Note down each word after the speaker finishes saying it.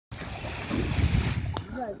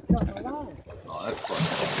Oh, that's fun.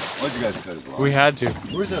 Why'd you guys cut his line? We had to.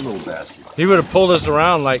 Where's that little bastard? He would have pulled us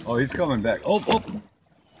around like. Oh, he's coming back. Oh, oh.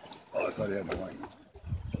 Oh, I thought he had the line.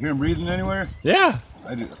 You hear him breathing anywhere? Yeah.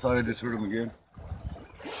 I thought I just heard him again.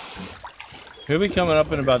 He'll be coming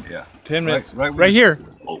up in about 10 minutes. Right here.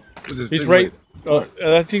 Oh, he's right. Oh,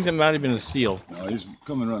 I think that might have been a seal. No, he's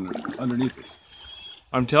coming underneath us.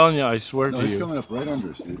 I'm telling you, I swear to you. He's coming up right under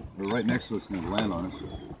us, dude. We're right next to us, going to land on us.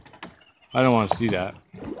 I don't want to see that.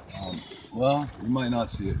 Well, you might not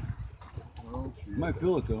see it. You might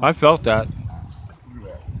feel it, though. I felt that.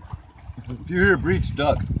 If you hear a breech,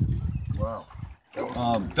 duck. Wow.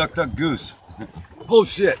 Duck, duck, goose. Oh,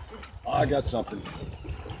 shit. Oh, I got something.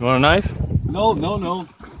 You want a knife? No, no, no.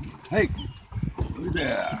 Hey. Look at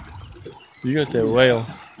that. You got that whale.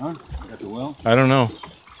 Huh? Got the whale? I don't know.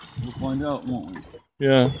 We'll find out, won't we?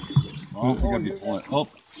 Yeah. Oh, we gotta be flying. Oh,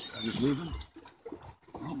 I just lose him.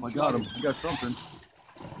 Oh, I got him. I got something.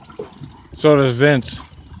 So does Vince.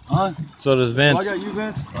 Huh? So does Vince. Oh, I got you,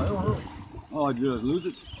 Vince? I don't know. Oh, I did lose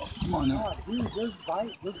it? Oh, come on now.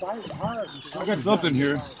 I got something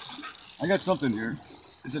here. I got something here.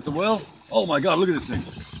 Is it the whale? Oh my God, look at this thing.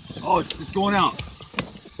 Oh, it's going out.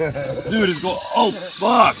 Dude, it's going, oh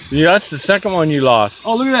fuck. Yeah, that's the second one you lost.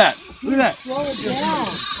 Oh, look at that. Look at that.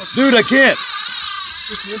 Dude, I can't.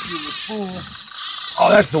 Oh,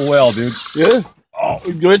 that's the whale, dude. Yeah. Oh,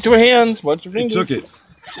 do it to your hands. Watch your fingers. It took it.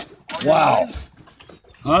 Wow.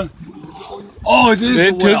 Huh? Oh, it is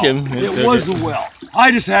it the whale. Took him. It was the whale.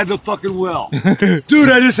 I just had the fucking whale. Dude,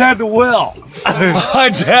 I just had the whale. I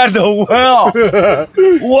had the whale.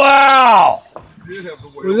 Wow.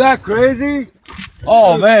 Was that crazy?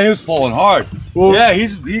 Oh man, he was pulling hard. Well, yeah, he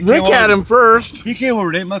Rick had him first. He came over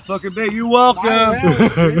and ate my fucking bait. You're welcome.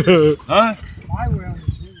 Huh?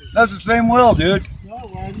 That's the same whale, dude.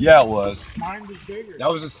 Yeah, it was. Mine was bigger. That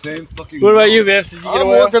was the same fucking What about you, Vince? Did you get I'm a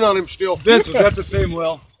whale? working on him still. Vince, was that the same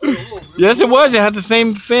whale? Yes, it was. It had the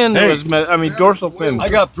same fin. Hey. I mean, dorsal fin. I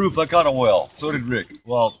got proof I caught a whale. So did Rick.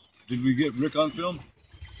 Well, did we get Rick on film?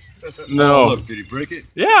 No. Oh, look, did he break it?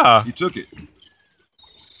 Yeah. He took it.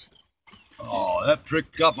 Oh, that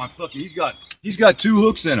prick got my fucking. He's got two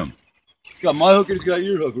hooks in him. He's got my hook and he's got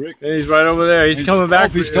your hook, Rick. And he's right over there. He's coming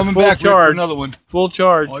back. He's coming full back charge. for another one. Full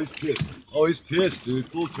charge. Oh, he's pissed. Oh, he's pissed, dude.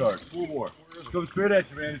 Full charge. Full bore. He's coming straight at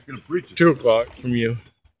you, man. He's gonna breach it. 2 o'clock from you.